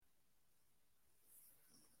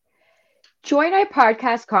Join our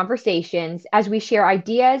podcast conversations as we share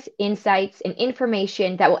ideas, insights, and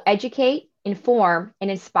information that will educate, inform,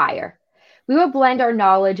 and inspire. We will blend our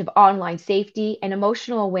knowledge of online safety and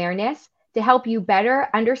emotional awareness to help you better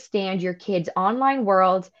understand your kids' online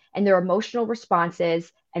world and their emotional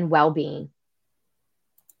responses and well-being.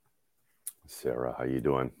 Sarah, how you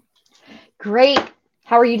doing? Great.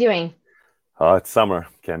 How are you doing? It's summer.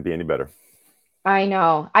 Can't be any better. I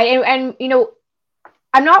know.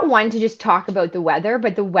 I'm not one to just talk about the weather,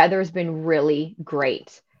 but the weather's been really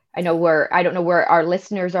great. I don't know where our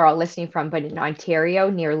listeners are all listening from, but in Ontario,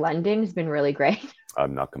 near London, has been really great.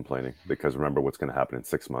 I'm not complaining because remember what's going to happen in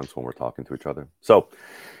 6 months when we're talking to each other. So,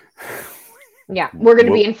 Yeah, we're going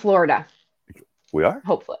to be in Florida. We are?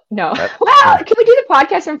 Hopefully. No. Well, can we do the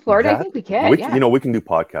podcast from Florida? I think we can. We can do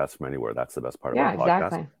podcasts from anywhere. That's the best part about a podcast.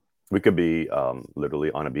 Exactly. We could be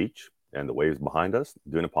literally on a beach and the waves behind us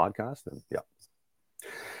doing a podcast. And yeah.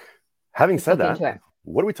 Having said that,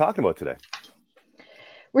 what are we talking about today?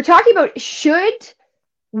 We're talking about, should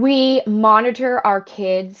we monitor our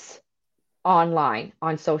kids online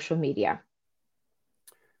on social media?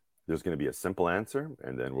 There's going to be a simple answer,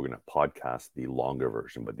 and then we're going to podcast the longer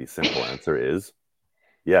version. But the simple answer is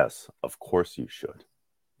yes, of course you should.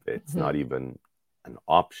 It's not even an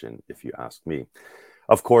option if you ask me.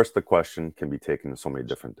 Of course, the question can be taken in so many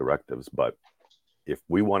different directives, but if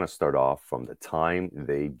we want to start off from the time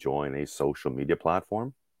they join a social media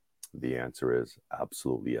platform, the answer is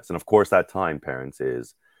absolutely yes. And of course, that time, parents,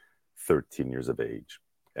 is 13 years of age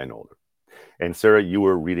and older. And Sarah, you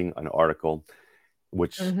were reading an article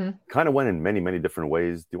which kind of went in many, many different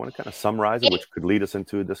ways. Do you want to kind of summarize it, which could lead us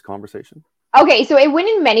into this conversation? Okay, so it went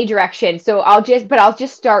in many directions. So I'll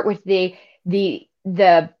just start with the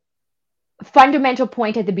fundamental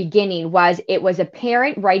point at the beginning. It was a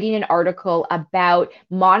parent writing an article about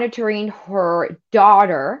monitoring her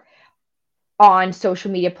daughter on social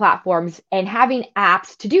media platforms and having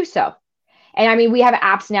apps to do so. And I mean, we have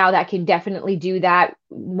apps now that can definitely do that,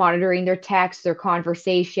 monitoring their texts, their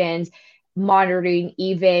conversations, monitoring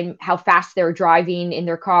even how fast they're driving in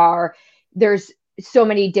their car. There's so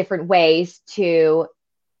many different ways to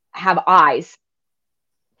have eyes.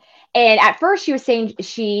 And at first she was saying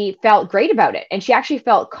she felt great about it. And she actually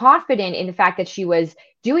felt confident in the fact that she was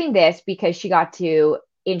doing this because she got to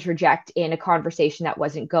interject in a conversation that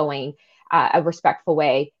wasn't going a respectful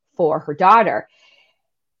way for her daughter.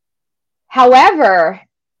 However,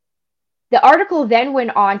 the article then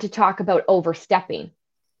went on to talk about overstepping.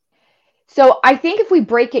 So I think if we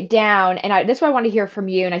break it down, and this is what I want to hear from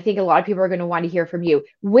you, and I think a lot of people are going to want to hear from you.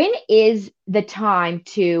 When is the time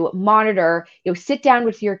to monitor, sit down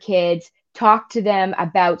with your kids, talk to them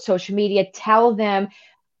about social media, tell them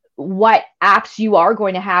what apps you are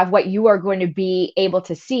going to have, what you are going to be able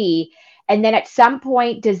to see. And then at some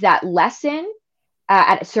point, does that lessen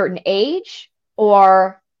at a certain age,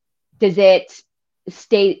 or does it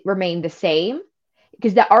remain the same?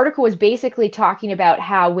 Because the article was basically talking about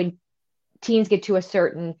how when teens get to a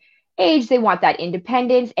certain age, they want that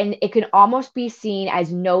independence, and it can almost be seen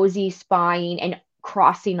as nosy spying and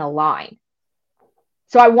crossing a line.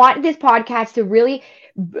 So I want this podcast to really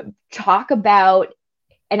talk about,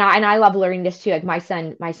 and I love learning this too. Like my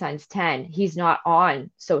son's 10. He's not on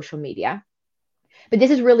social media. But this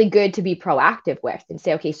is really good to be proactive with and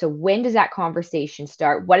say, okay, so when does that conversation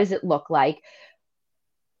start? What does it look like?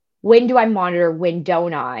 When do I monitor? When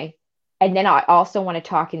don't I? And then I also want to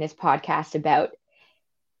talk in this podcast about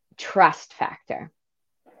trust factor.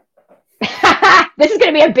 This is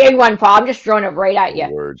going to be a big one, Paul. I'm just throwing it right at you.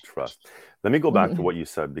 Word trust. Let me go back to what you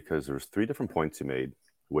said, because there's 3 different points you made,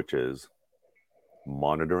 which is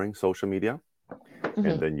monitoring social media.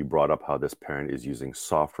 And then you brought up how this parent is using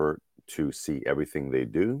software to see everything they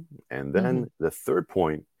do. And then the third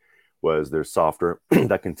point was there's software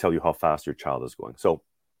that can tell you how fast your child is going. So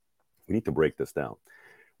we need to break this down.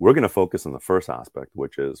 We're going to focus on the first aspect,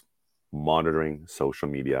 which is monitoring social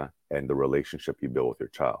media and the relationship you build with your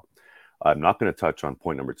child. I'm not going to touch on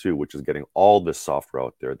point number 2, which is getting all this software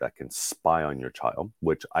out there that can spy on your child,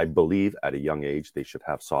 which I believe at a young age, they should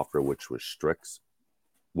have software which restricts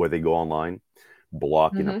where they go online,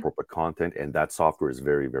 blocking inappropriate content. And that software is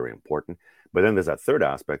very, very important. But then there's that third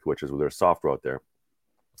aspect, which is there's software out there,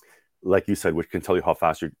 like you said, which can tell you how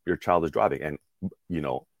fast your child is driving. And,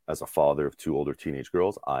 as a father of 2 older teenage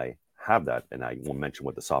girls, I have that. And I won't mention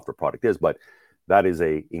what the software product is, but that is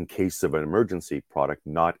a in case of an emergency product,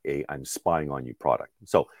 not a I'm spying on you product.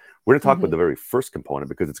 So we're going to talk about the very first component,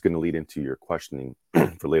 because it's going to lead into your questioning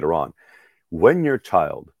for later on. When your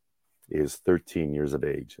child is 13 years of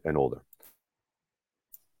age and older,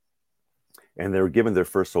 and they're given their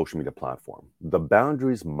first social media platform. The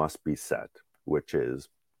boundaries must be set, which is,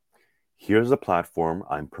 here's a platform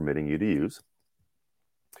I'm permitting you to use.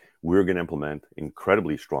 We're going to implement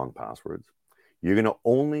incredibly strong passwords. You're going to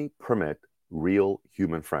only permit real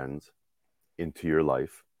human friends into your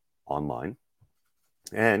life online.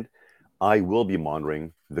 And I will be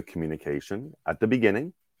monitoring the communication at the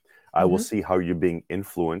beginning. I will see how you're being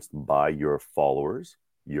influenced by your followers,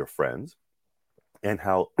 your friends, and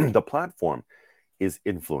how the platform is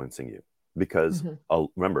influencing you. Because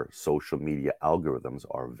remember, social media algorithms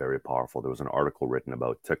are very powerful. There was an article written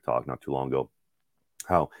about TikTok not too long ago,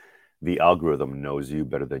 how the algorithm knows you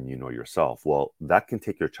better than you know yourself. Well, that can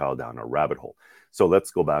take your child down a rabbit hole. So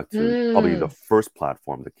let's go back to probably the first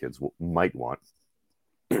platform the kids might want,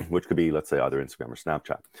 which could be, let's say, either Instagram or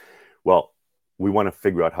Snapchat. Well, we want to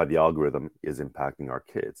figure out how the algorithm is impacting our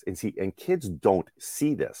kids. And kids don't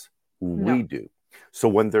see this. We do. So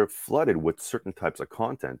when they're flooded with certain types of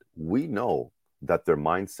content, we know that their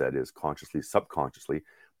mindset is consciously, subconsciously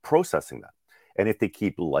processing that. And if they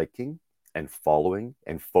keep liking and following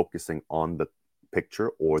and focusing on the picture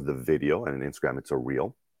or the video, and in Instagram it's a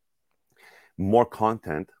reel, more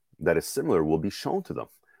content that is similar will be shown to them,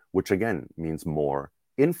 which again means more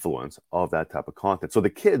influence of that type of content. So the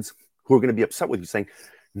kids who are going to be upset with you saying,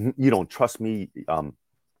 you don't trust me,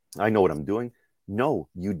 I know what I'm doing. No,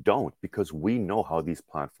 you don't, because we know how these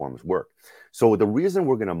platforms work. So the reason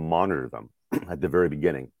we're going to monitor them at the very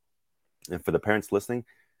beginning, and for the parents listening,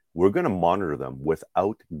 we're going to monitor them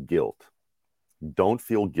without guilt. Don't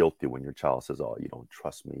feel guilty when your child says, oh, you don't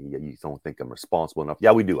trust me. You don't think I'm responsible enough.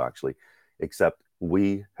 Yeah, we do actually, except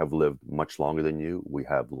we have lived much longer than you. We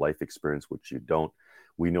have life experience, which you don't.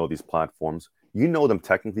 We know these platforms. You know them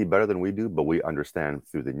technically better than we do, but we understand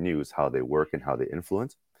through the news how they work and how they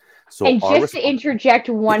influence. So, and just to interject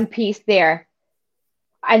one piece there,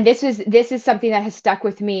 and this is something that has stuck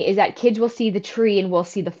with me, is that kids will see the tree and we'll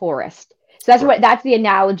see the forest. So that's the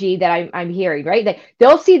analogy that I'm hearing, right? That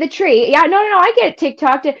they'll see the tree. Yeah, no, I get it.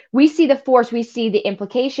 TikTok. We see the forest. We see the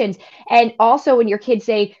implications. And also, when your kids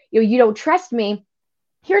say, you don't trust me,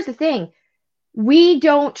 here's the thing: we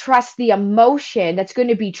don't trust the emotion that's going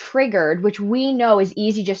to be triggered, which we know is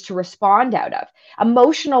easy just to respond out of.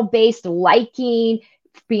 Emotional based liking,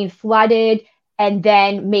 being flooded, and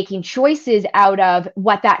then making choices out of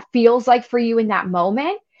what that feels like for you in that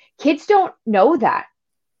moment. Kids don't know that.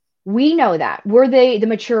 We know that. We're the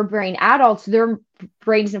mature brain adults. Their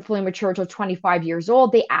brain isn't fully mature until 25 years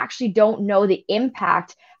old. They actually don't know the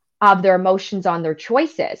impact of their emotions on their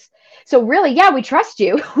choices. So really, yeah, we trust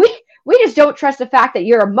you. We just don't trust the fact that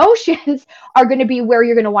your emotions are going to be where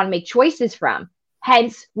you're going to want to make choices from.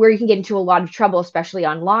 Hence, where you can get into a lot of trouble, especially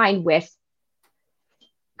online, with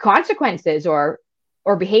consequences or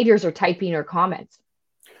behaviors or typing or comments.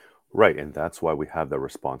 Right. And that's why we have that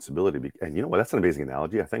responsibility. And you know what? That's an amazing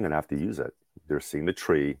analogy. I think I'm going to have to use it. They're seeing the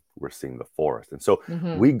tree, we're seeing the forest. And so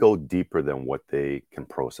we go deeper than what they can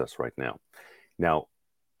process right now. Now,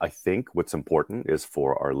 I think what's important is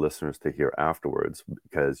for our listeners to hear afterwards,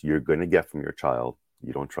 because you're going to get from your child,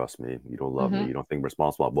 you don't trust me, you don't love me, you don't think I'm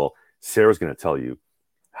responsible. Well, Sarah's going to tell you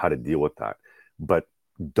how to deal with that. But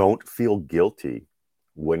don't feel guilty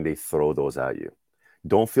when they throw those at you.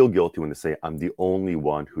 Don't feel guilty when they say, I'm the only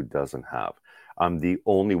one who doesn't have. I'm the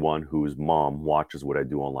only one whose mom watches what I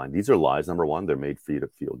do online. These are lies, number one. They're made for you to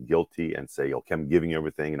feel guilty and say, okay, I'm giving you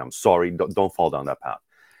everything and I'm sorry. Don't fall down that path.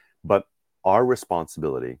 But our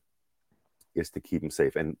responsibility is to keep them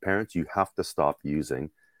safe. And parents, you have to stop using,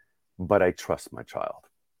 but I trust my child.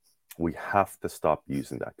 We have to stop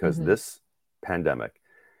using that, because this pandemic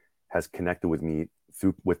has connected with me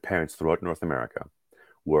with parents throughout North America,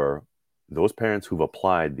 where those parents who've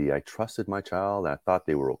applied I trusted my child, I thought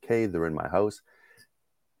they were okay, they're in my house.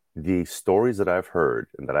 The stories that I've heard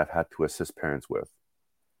and that I've had to assist parents with,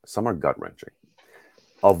 some are gut-wrenching.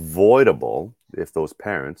 Avoidable if those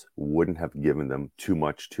parents wouldn't have given them too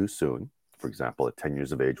much too soon, for example, at 10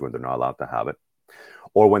 years of age when they're not allowed to have it,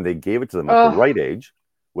 or when they gave it to them at the right age,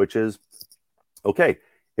 which is, okay,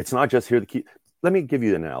 it's not just here the key. Let me give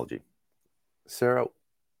you an analogy. Sarah,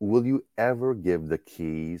 will you ever give the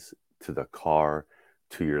keys to the car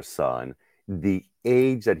to your son, the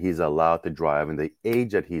age that he's allowed to drive and the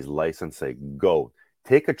age that he's licensed, say, go,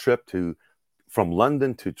 take a trip from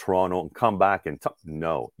London to Toronto and come back and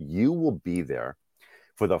no, you will be there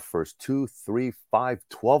for the first 2, 3, 5,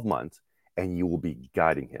 12 months, and you will be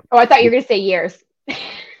guiding him. Oh, I thought you were going to say years.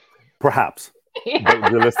 Perhaps.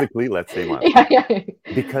 But realistically, let's say months.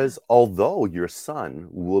 Because although your son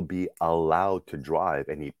will be allowed to drive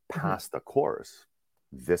and he passed the course,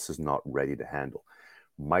 this is not ready to handle.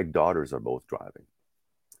 My daughters are both driving.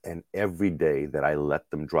 And every day that I let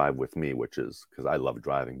them drive with me, which is because I love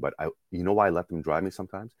driving, but you know why I let them drive me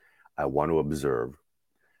sometimes? I want to observe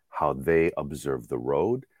how they observe the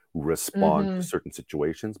road, respond to certain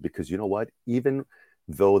situations, because you know what? Even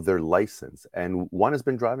though they're licensed and one has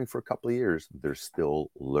been driving for a couple of years, they're still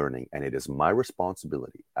learning. And it is my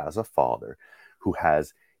responsibility as a father who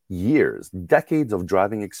has years, decades of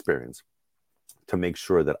driving experience to make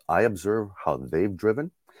sure that I observe how they've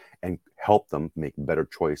driven and help them make better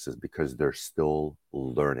choices because they're still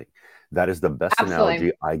learning. That is the best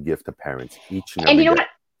analogy I give to parents each and every day. What?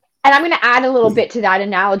 And I'm going to add a little bit to that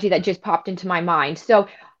analogy that just popped into my mind. So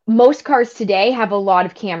most cars today have a lot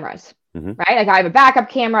of cameras, right? Like I have a backup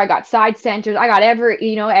camera, I got side sensors, I got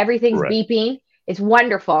everything's beeping. It's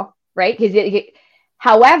wonderful, right?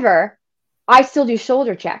 However, I still do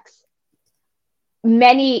shoulder checks.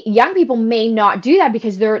 Many young people may not do that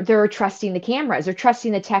because they're trusting the cameras, they're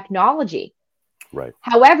trusting the technology. Right.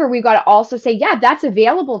 However, we've got to also say, yeah, that's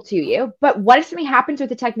available to you. But what if something happens with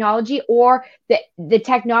the technology, or the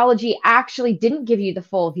technology actually didn't give you the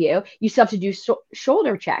full view? You still have to do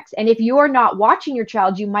shoulder checks. And if you're not watching your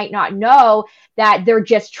child, you might not know that they're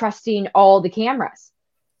just trusting all the cameras.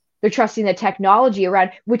 They're trusting the technology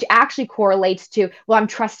around, which actually correlates to, well, I'm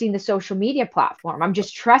trusting the social media platform. I'm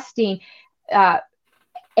just trusting.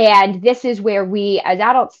 And this is where we as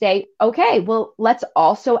adults say, okay, well, let's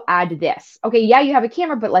also add this. Okay, yeah, you have a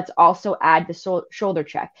camera, but let's also add the shoulder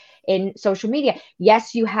check in social media.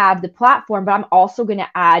 Yes, you have the platform, but I'm also going to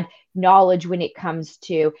add knowledge when it comes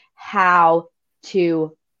to how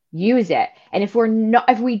to use it. And if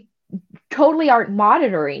we totally aren't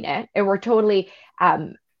monitoring it, and we're totally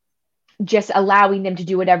just allowing them to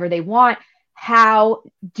do whatever they want, how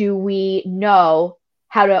do we know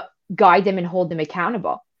how to guide them and hold them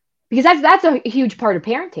accountable? Because that's a huge part of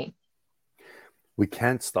parenting. We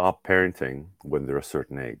can't stop parenting when they're a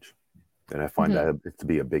certain age. And I find that to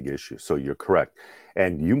be a big issue. So you're correct.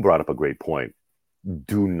 And you brought up a great point.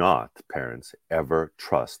 Do not, parents, ever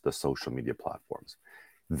trust the social media platforms.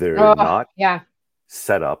 They're not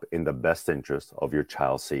set up in the best interest of your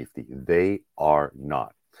child's safety. They are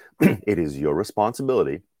not. It is your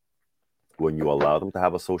responsibility when you allow them to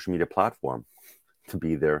have a social media platform to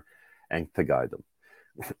be there and to guide them.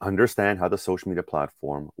 Understand how the social media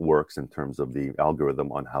platform works in terms of the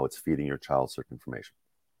algorithm on how it's feeding your child certain information.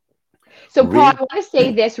 So, Paul, I want to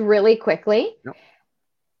say this really quickly,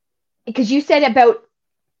 because you said about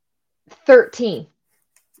 13.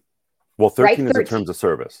 Well, 13 is in terms of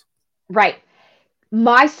service. Right.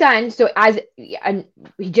 My son,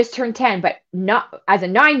 he just turned 10, but not as a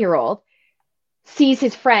 9-year-old, sees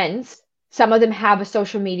his friends. Some of them have a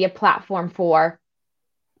social media platform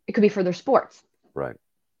it could be for their sports. Right.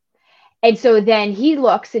 And so then he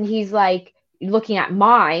looks and he's like looking at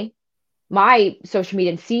my social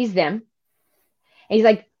media and sees them. And he's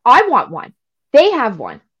like, I want one. They have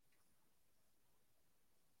one.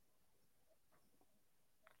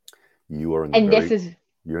 You're in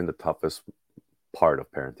the toughest part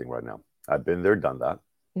of parenting right now. I've been there, done that.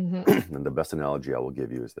 And the best analogy I will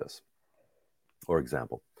give you is this. For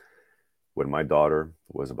example, when my daughter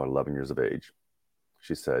was about 11 years of age,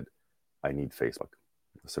 she said, I need Facebook.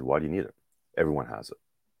 I said, why do you need it? Everyone has it.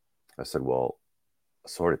 I said, well,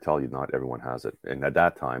 sorry to tell you, not everyone has it. And at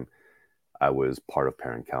that time, I was part of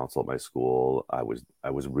parent council at my school. I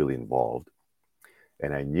was really involved.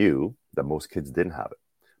 And I knew that most kids didn't have it.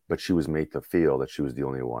 But she was made to feel that she was the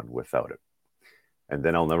only one without it. And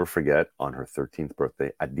then I'll never forget, on her 13th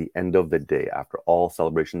birthday, at the end of the day, after all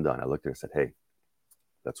celebration done, I looked at her and said, hey,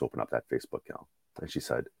 let's open up that Facebook account. And she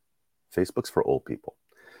said, Facebook's for old people.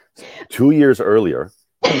 2 years earlier,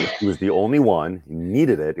 she was the only one who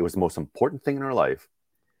needed it. It was the most important thing in her life.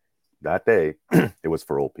 That day, it was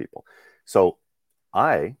for old people. So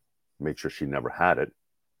I made sure she never had it.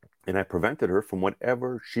 And I prevented her from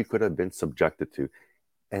whatever she could have been subjected to.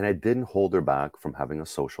 And I didn't hold her back from having a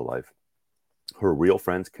social life. Her real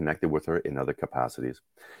friends connected with her in other capacities.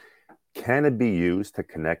 Can it be used to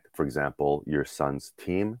connect, for example, your son's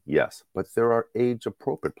team? Yes, but there are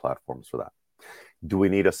age-appropriate platforms for that. Do we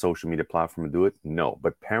need a social media platform to do it? No,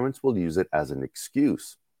 but parents will use it as an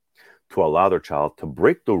excuse to allow their child to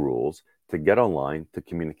break the rules, to get online, to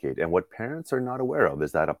communicate. And what parents are not aware of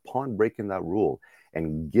is that upon breaking that rule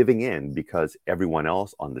and giving in because everyone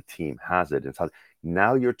else on the team has it,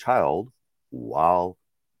 now your child, while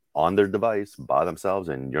on their device by themselves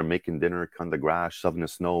and you're making dinner, cutting the grass, shoveling the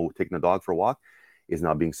snow, taking the dog for a walk, is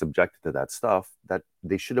now being subjected to that stuff that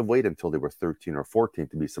they should have waited until they were 13 or 14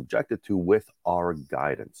 to be subjected to with our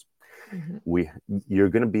guidance. You're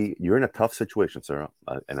in a tough situation, Sarah,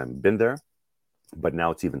 and I've been there, but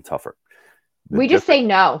now it's even tougher. We just say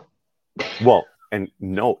no. Well, and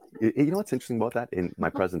no, you know what's interesting about that? In my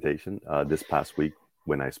presentation this past week,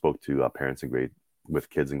 when I spoke to parents with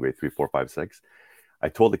kids in grade 3, 4, 5, 6, I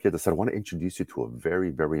told the kids, I said, I want to introduce you to a very,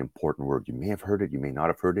 very important word. You may have heard it, you may not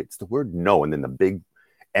have heard it. It's the word no. And then the big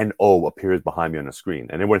N-O appears behind me on the screen.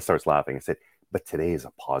 And everyone starts laughing. I said, but today is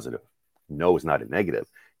a positive. No is not a negative.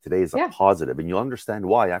 Today is a positive. And you'll understand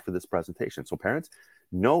why after this presentation. So parents,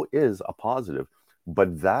 no is a positive,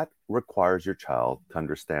 but that requires your child to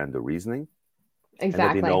understand the reasoning. Exactly. And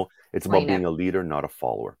that they know it's about being a leader, not a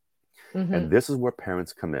follower. Mm-hmm. And this is where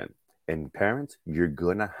parents come in. And parents, you're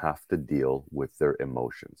going to have to deal with their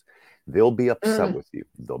emotions. They'll be upset with you.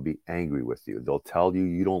 They'll be angry with you. They'll tell you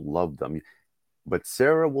you don't love them. But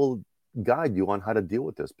Sarah will guide you on how to deal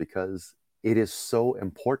with this, because it is so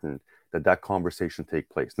important that that conversation take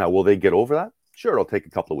place. Now, will they get over that? Sure, it'll take a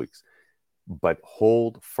couple of weeks. But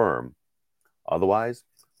hold firm. Otherwise,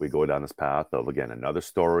 we go down this path of, again, another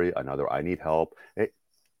story, another I need help.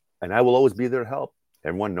 And I will always be there to help.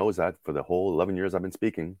 Everyone knows that for the whole 11 years I've been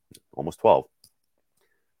speaking, almost 12.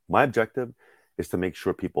 My objective is to make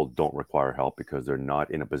sure people don't require help because they're not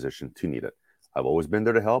in a position to need it. I've always been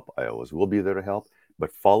there to help. I always will be there to help.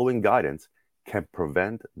 But following guidance can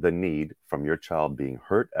prevent the need from your child being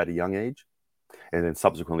hurt at a young age and then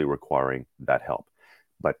subsequently requiring that help.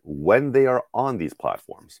 But when they are on these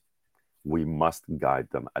platforms, we must guide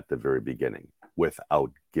them at the very beginning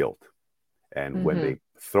without guilt. And when they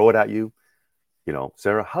throw it at you, you know,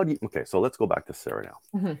 Sarah, how do you, okay, so let's go back to Sarah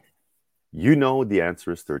now. You know, the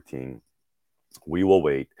answer is 13. We will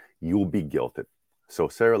wait. You will be guilted. So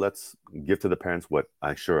Sarah, let's give to the parents what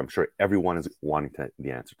I'm sure everyone is wanting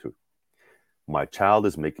the answer to. My child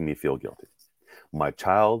is making me feel guilty. My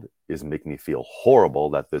child is making me feel horrible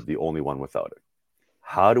that they're the only one without it.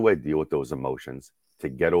 How do I deal with those emotions to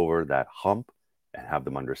get over that hump and have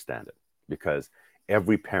them understand it? Because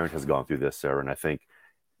every parent has gone through this, Sarah, and I think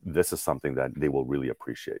this is something that they will really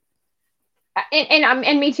appreciate.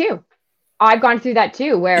 And me too. I've gone through that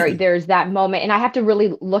too, where there's that moment and I have to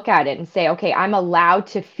really look at it and say, okay, I'm allowed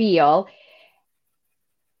to feel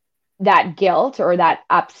that guilt or that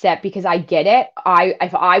upset because I get it.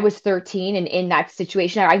 If I was 13 and in that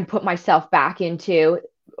situation, I can put myself back into,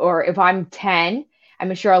 or if I'm 10,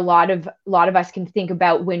 I'm sure a lot of us can think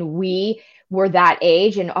about when we were that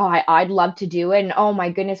age and, I'd love to do it. And oh my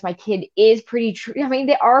goodness, my kid is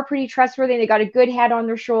they are pretty trustworthy. They got a good head on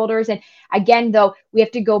their shoulders. And again, though, we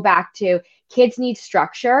have to go back to kids need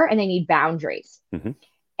structure and they need boundaries.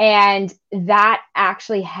 And that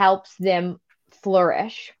actually helps them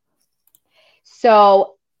flourish.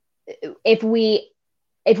 So if we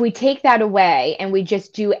take that away and we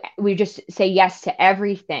just say yes to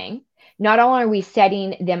everything, not only are we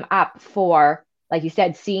setting them up for, like you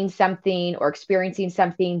said, seeing something or experiencing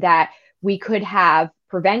something that we could have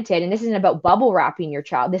prevented. And this isn't about bubble wrapping your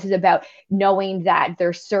child. This is about knowing that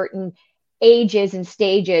there's certain ages and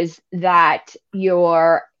stages that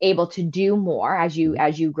you're able to do more as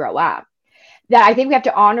you grow up. That I think we have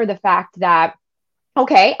to honor the fact that,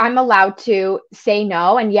 okay, I'm allowed to say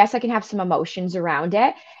no. And yes, I can have some emotions around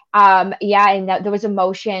it. And those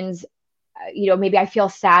emotions, maybe I feel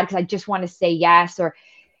sad because I just want to say yes, or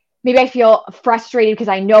maybe I feel frustrated because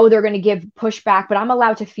I know they're going to give pushback, but I'm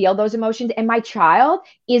allowed to feel those emotions. And my child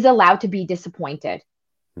is allowed to be disappointed.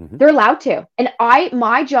 They're allowed to. And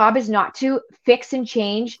my job is not to fix and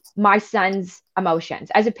change my son's emotions.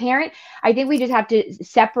 As a parent, I think we just have to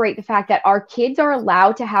separate the fact that our kids are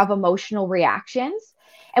allowed to have emotional reactions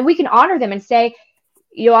and we can honor them and say,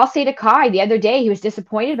 I'll say to Kai the other day, he was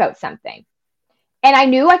disappointed about something. And I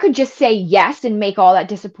knew I could just say yes and make all that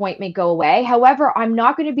disappointment go away. However, I'm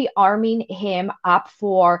not going to be arming him up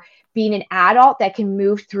for being an adult that can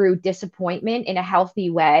move through disappointment in a healthy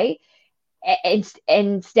way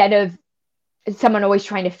instead of someone always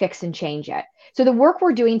trying to fix and change it. So the work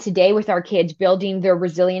we're doing today with our kids, building their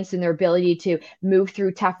resilience and their ability to move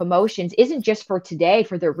through tough emotions, isn't just for today,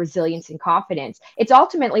 for their resilience and confidence. It's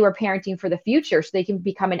ultimately we're parenting for the future so they can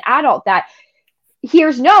become an adult that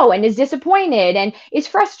hears no and is disappointed and is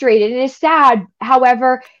frustrated and is sad.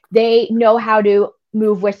 However, they know how to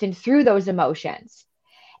move with and through those emotions.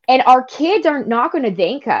 And our kids are not going to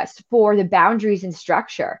thank us for the boundaries and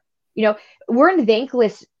structure. We're in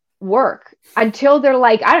thankless work until they're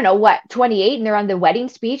like, 28, and they're on the wedding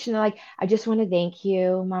speech and they're like, I just want to thank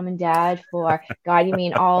you, mom and dad, for guiding me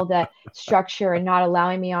in all the structure and not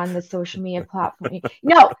allowing me on the social media platform.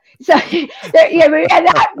 No. So at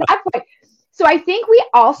that point. So I think we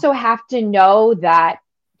also have to know that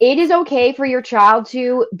it is okay for your child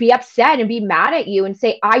to be upset and be mad at you and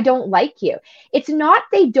say, I don't like you. It's not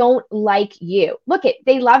they don't like you. Look,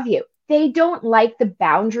 they love you. they don't like the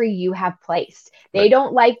boundary you have placed. They Right.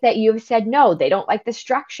 don't like that you've said no. They don't like the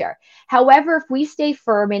structure. However, if we stay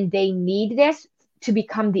firm and they need this to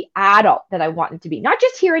become the adult that I want them to be, not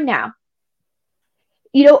just here and now.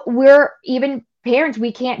 We're even parents,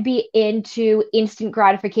 we can't be into instant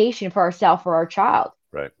gratification for ourselves or our child.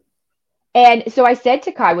 Right. And so I said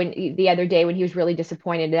to Kai the other day when he was really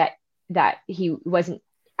disappointed that he wasn't,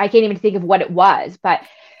 I can't even think of what it was, but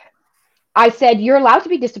I said, you're allowed to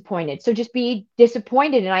be disappointed. So just be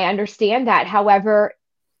disappointed. And I understand that. However,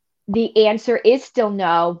 the answer is still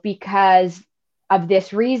no because of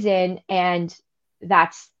this reason. And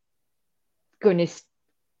that's going to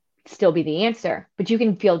still be the answer. But you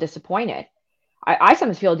can feel disappointed. I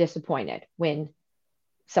sometimes feel disappointed when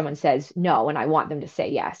someone says no and I want them to say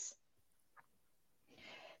yes.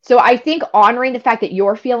 So I think honoring the fact that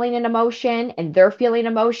you're feeling an emotion and they're feeling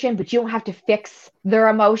emotion, but you don't have to fix their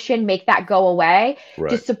emotion, make that go away. Right.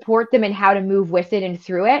 Just support them in how to move with it and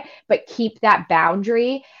through it, but keep that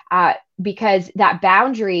boundary because that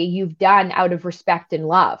boundary you've done out of respect and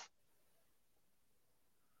love.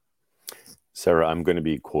 Sarah, I'm going to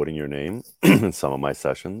be quoting your name in some of my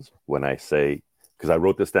sessions when I say, because I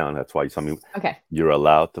wrote this down, that's why you told me, okay, you're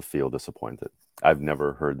allowed to feel disappointed. I've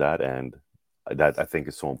never heard that, and that I think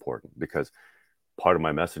is so important because part of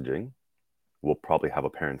my messaging will probably have a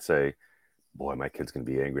parent say, boy, my kid's going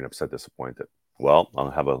to be angry and upset, disappointed. Well,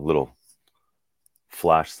 I'll have a little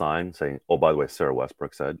flash sign saying, oh, by the way, Sarah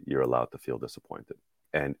Westbrook said you're allowed to feel disappointed.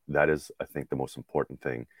 And that is, I think, the most important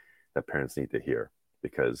thing that parents need to hear,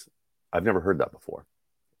 because I've never heard that before.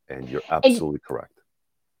 And you're absolutely correct.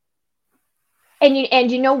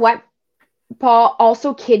 And you know what, Paul?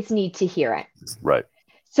 Also, kids need to hear it. Right.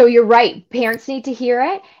 So you're right. Parents need to hear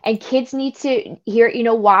it and kids need to hear it. You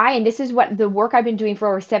know why? And this is what the work I've been doing for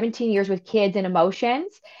over 17 years with kids and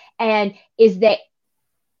emotions. And is that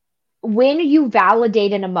when you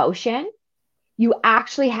validate an emotion, you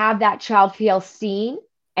actually have that child feel seen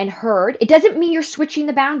and heard. It doesn't mean you're switching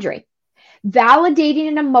the boundary. Validating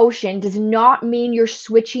an emotion does not mean you're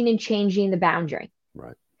switching and changing the boundary.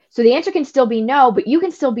 Right. So the answer can still be no, but you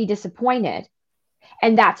can still be disappointed.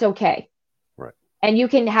 And that's okay. And you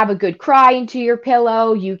can have a good cry into your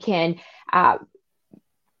pillow. You can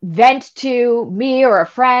vent to me or a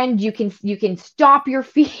friend. You can stomp your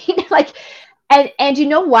feet. And you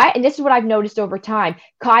know what? And this is what I've noticed over time.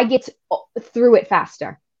 Kai gets through it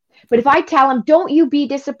faster. But if I tell him, don't you be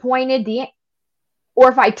disappointed,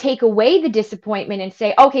 or if I take away the disappointment and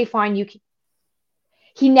say, okay, fine,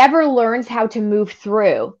 he never learns how to move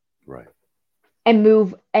through. Right. And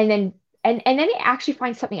move, and then he actually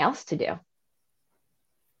finds something else to do.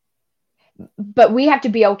 But we have to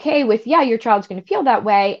be okay with, your child's going to feel that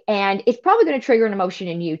way. And it's probably going to trigger an emotion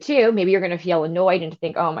in you too. Maybe you're going to feel annoyed and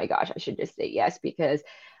think, oh my gosh, I should just say yes because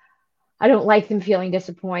I don't like them feeling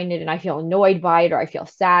disappointed and I feel annoyed by it or I feel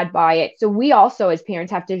sad by it. So we also as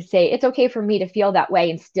parents have to say, it's okay for me to feel that way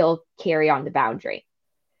and still carry on the boundary.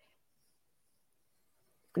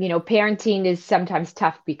 Parenting is sometimes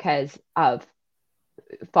tough because of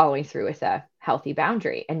following through with a healthy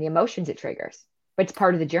boundary and the emotions it triggers, but it's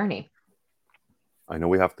part of the journey. I know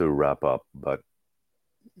we have to wrap up, but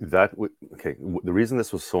the reason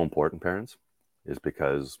this was so important, parents, is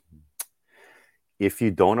because if you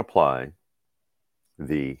don't apply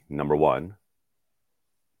the number one,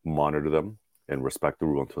 monitor them and respect the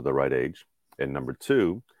rule until the right age, and number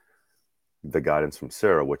two, the guidance from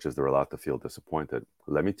Sarah, which is they're allowed to feel disappointed.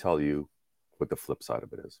 Let me tell you what the flip side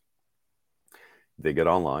of it is. They get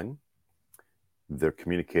online, they're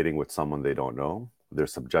communicating with someone they don't know, they're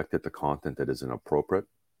subjected to content that is inappropriate,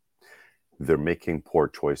 they're making poor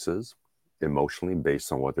choices emotionally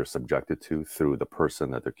based on what they're subjected to through the person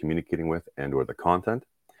that they're communicating with and or the content.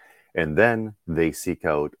 And then they seek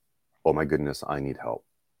out, oh my goodness, I need help.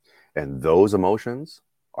 And those emotions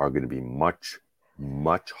are going to be much,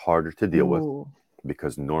 much harder to deal with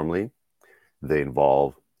because normally they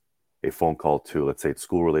involve a phone call to, let's say it's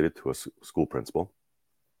school related, to a school principal.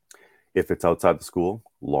 If it's outside the school,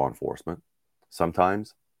 law enforcement.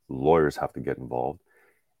 Sometimes lawyers have to get involved,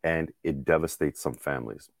 and it devastates some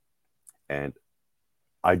families. And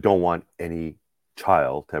I don't want any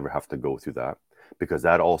child to ever have to go through that, because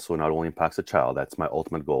that also not only impacts the child, that's my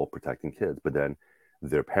ultimate goal, protecting kids, but then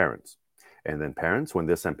their parents. And then parents, when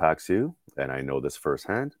this impacts you, and I know this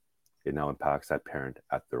firsthand, it now impacts that parent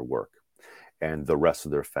at their work and the rest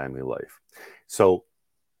of their family life. So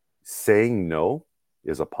saying no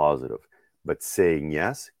is a positive, but saying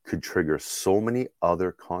yes could trigger so many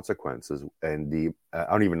other consequences. And I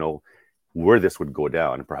don't even know where this would go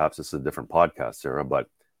down. And perhaps this is a different podcast, Sarah, but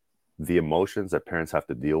the emotions that parents have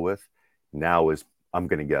to deal with now is I'm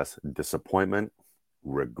going to guess, disappointment,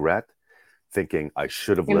 regret, thinking I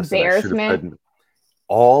should have listened, I should have Embarrassment. said,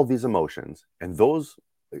 all these emotions. And those,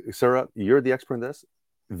 Sarah, you're the expert in this.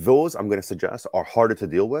 Those, I'm going to suggest, are harder to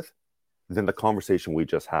deal with than the conversation we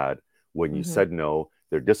just had when you said no,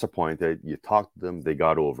 they're disappointed, you talked to them, they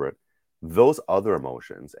got over it. Those other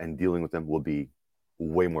emotions and dealing with them will be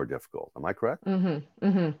way more difficult. Am I correct?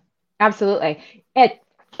 Absolutely.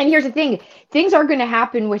 And here's the thing, things are going to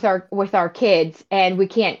happen with our kids, and we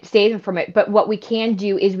can't save them from it. But what we can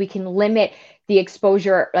do is we can limit the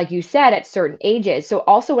exposure, like you said, at certain ages. So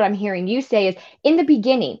also what I'm hearing you say is in the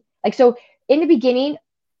beginning,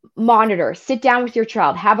 monitor, sit down with your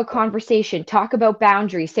child, have a conversation, talk about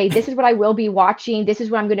boundaries, say, this is what I will be watching. This is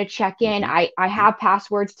what I'm going to check in. I have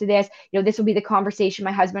passwords to this. This will be the conversation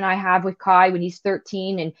my husband and I have with Kai when he's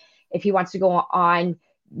 13. And if he wants to go on,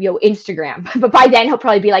 Instagram, but by then he'll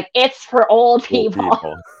probably be like, it's for old people.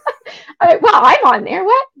 Well, I'm on there.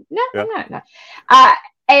 What? No, yeah. I'm not.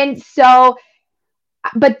 And so,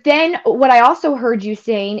 but then what I also heard you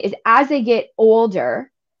saying is as they get older,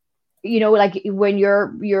 like when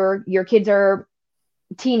your kids are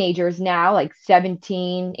teenagers now, like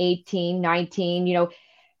 17, 18, 19,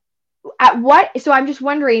 so I'm just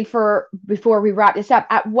wondering, before we wrap this up,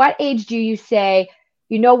 at what age do you say,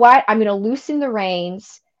 you know what, I'm going to loosen the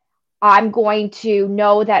reins. I'm going to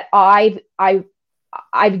know that I've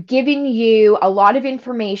given you a lot of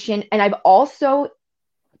information, and I've also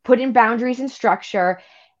put in boundaries and structure,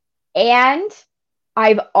 and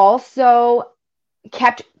I've also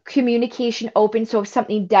kept communication open. So if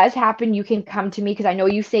something does happen, you can come to me, because I know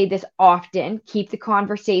you say this often. Keep the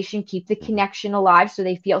conversation, keep the connection alive so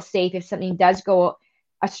they feel safe if something does go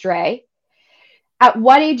astray. At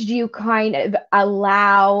what age do you kind of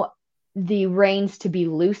allow the reins to be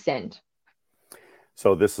loosened?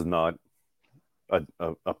 So this is not an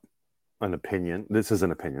opinion. This is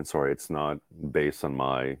an opinion. Sorry, it's not based on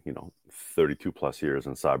my 32 plus years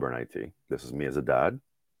in cyber and IT. This is me as a dad,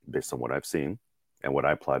 based on what I've seen and what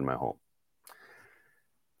I applied in my home.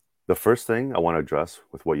 The first thing I want to address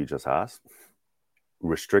with what you just asked,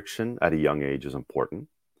 restriction at a young age is important.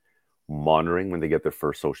 Monitoring when they get their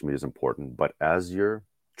first social media is important. But as you're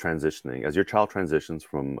transitioning, as your child transitions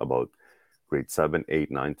from about grade 7,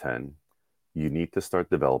 8, 9, 10, you need to start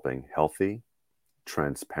developing healthy,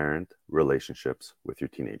 transparent relationships with your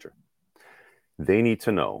teenager. They need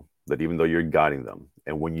to know that even though you're guiding them,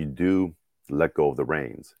 and when you do let go of the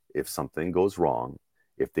reins, if something goes wrong,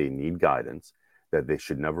 if they need guidance, that they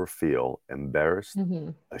should never feel embarrassed,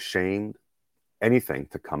 ashamed, anything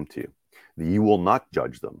to come to you. You will not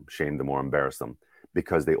judge them, shame them, or embarrass them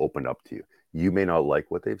because they opened up to you. You may not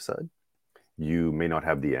like what they've said. You may not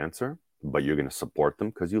have the answer, but you're going to support them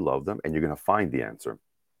because you love them, and you're going to find the answer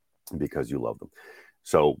because you love them.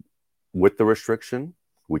 So with the restriction,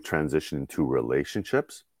 we transition into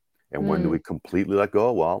relationships. And when do we completely let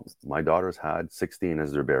go? Well, my daughter's had 16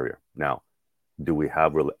 as their barrier. Now, do we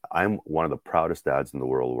have, I'm one of the proudest dads in the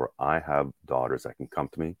world where I have daughters that can come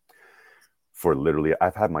to me for literally,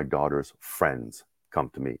 I've had my daughter's friends come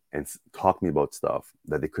to me and talk to me about stuff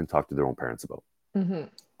that they couldn't talk to their own parents about.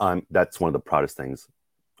 That's one of the proudest things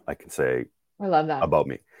I can say I love that about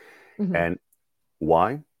me. And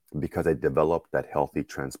why? Because I developed that healthy,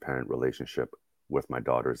 transparent relationship with my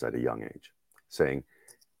daughters at a young age, saying,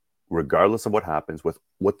 regardless of what happens, with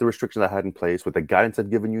what the restrictions I had in place, with the guidance I've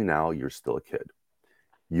given you now, you're still a kid.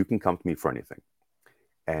 You can come to me for anything.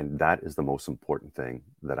 And that is the most important thing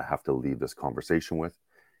that I have to leave this conversation with,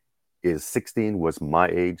 is 16 was my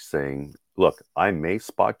age saying, look, I may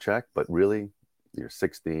spot check, but really, you're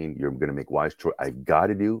 16, you're going to make wise choice. I've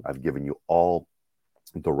guided you. I've given you all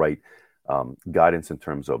the right guidance in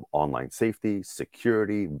terms of online safety,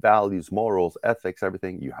 security, values, morals, ethics,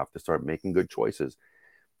 everything. You have to start making good choices.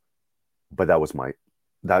 But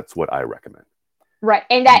that's what I recommend. Right.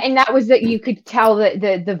 And that was that you could tell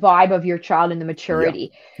the vibe of your child and the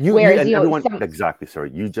maturity. Yeah. Whereas everyone, exactly,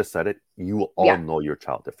 sorry, you just said it. You will all know your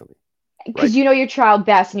child differently. Because you know your child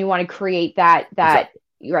best, and you want to create that exactly.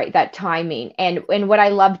 Right, that timing. And what I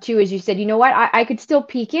love too is you said, you know what, I could still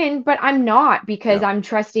peek in, but I'm not, because I'm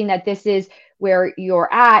trusting that this is where you're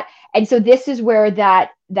at. And so this is where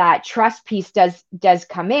that trust piece does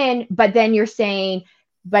come in. But then you're saying,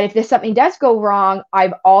 but if something does go wrong,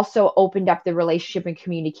 I've also opened up the relationship and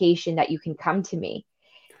communication that you can come to me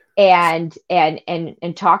and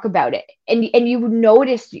talk about it. And you would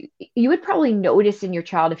notice, you would probably notice in your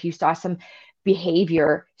child if you saw some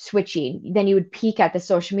behavior switching, then you would peek at the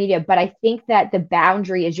social media. But I think that the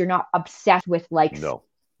boundary is you're not obsessed with what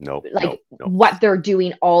they're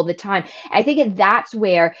doing all the time. I think that's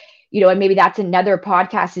where and maybe that's another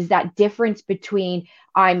podcast, is that difference between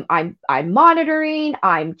I'm monitoring,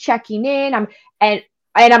 I'm checking in, I'm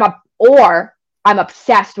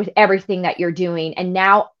obsessed with everything that you're doing, and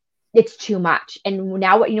now it's too much. And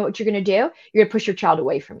now what you're going to do? You're going to push your child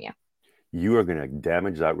away from you. You are going to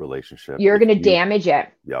damage that relationship. You're going to damage it.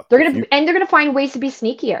 Yeah. They're going to find ways to be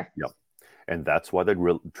sneakier. Yep. And that's why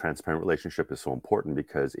the transparent relationship is so important,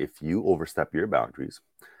 because if you overstep your boundaries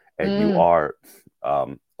and you are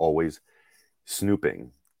always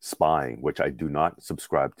snooping, spying, which I do not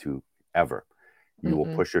subscribe to ever, you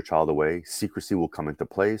will push your child away. Secrecy will come into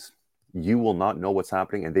place. You will not know what's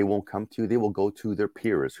happening, and they won't come to you. They will go to their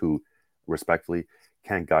peers who respectfully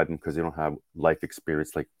can't guide them because they don't have life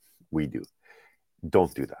experience like we do.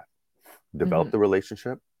 Don't do that. Develop the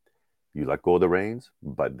relationship. You let go of the reins,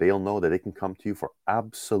 but they'll know that they can come to you for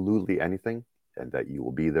absolutely anything, and that you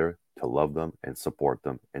will be there to love them and support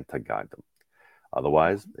them and to guide them.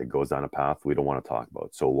 Otherwise, it goes down a path we don't want to talk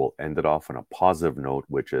about. So we'll end it off on a positive note,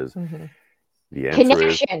 which is the answer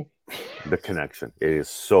is the connection. It is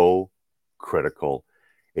so critical.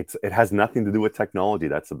 It has nothing to do with technology.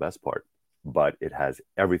 That's the best part. But it has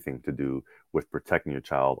everything to do with protecting your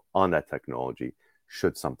child on that technology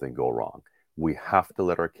should something go wrong. We have to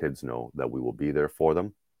let our kids know that we will be there for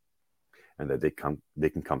them, and that they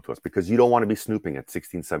can come to us, because you don't want to be snooping at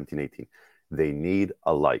 16, 17, 18. They need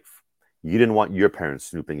a life. You didn't want your parents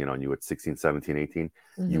snooping in on you at 16, 17, 18.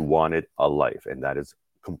 You wanted a life, and that is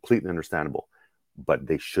completely understandable. But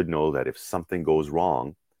they should know that if something goes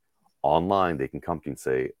wrong online, they can come to you and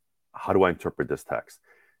say, how do I interpret this text?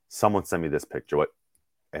 Someone sent me this picture.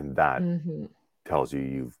 And that tells you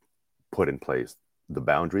you've put in place the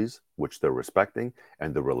boundaries, which they're respecting,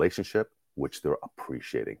 and the relationship, which they're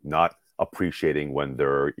appreciating. Not appreciating when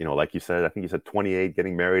they're, like you said, I think you said 28,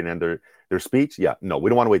 getting married, and their speech. Yeah, no, we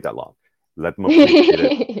don't want to wait that long. Let them appreciate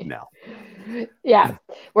it now. Yeah,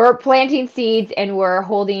 we're planting seeds and we're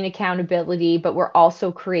holding accountability, but we're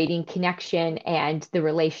also creating connection, and the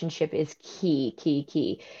relationship is key.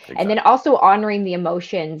 Exactly. And then also honoring the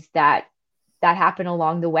emotions that happen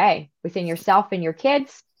along the way within yourself and your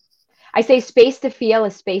kids. I say space to feel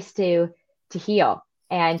is space to heal.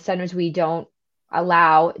 And sometimes we don't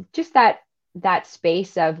allow just that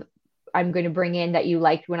space of, I'm going to bring in that you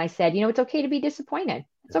liked when I said, it's okay to be disappointed.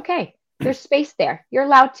 It's okay. There's space there. You're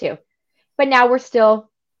allowed to. But now we're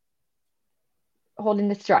still holding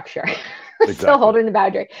the structure. We're still holding the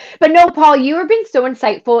boundary. But no, Paul, you have been so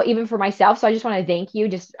insightful, even for myself. So I just want to thank you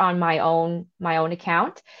just on my own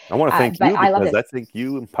account. I want to thank you because I think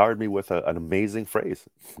you empowered me with an amazing phrase.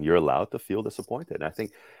 You're allowed to feel disappointed. And I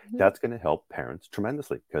think that's going to help parents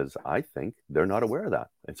tremendously, because I think they're not aware of that.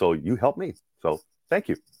 And so you helped me. So thank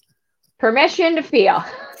you. Permission to feel.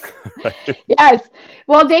 Yes.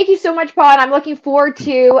 Well, thank you so much, Paul. And I'm looking forward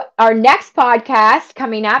to our next podcast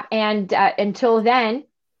coming up. And until then,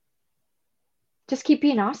 just keep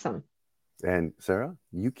being awesome. And Sarah,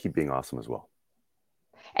 you keep being awesome as well.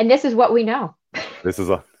 And this is what we know.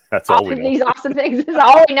 That's all we know. These awesome things. This is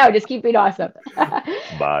all we know. Just keep being awesome.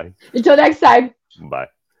 Bye. Until next time. Bye.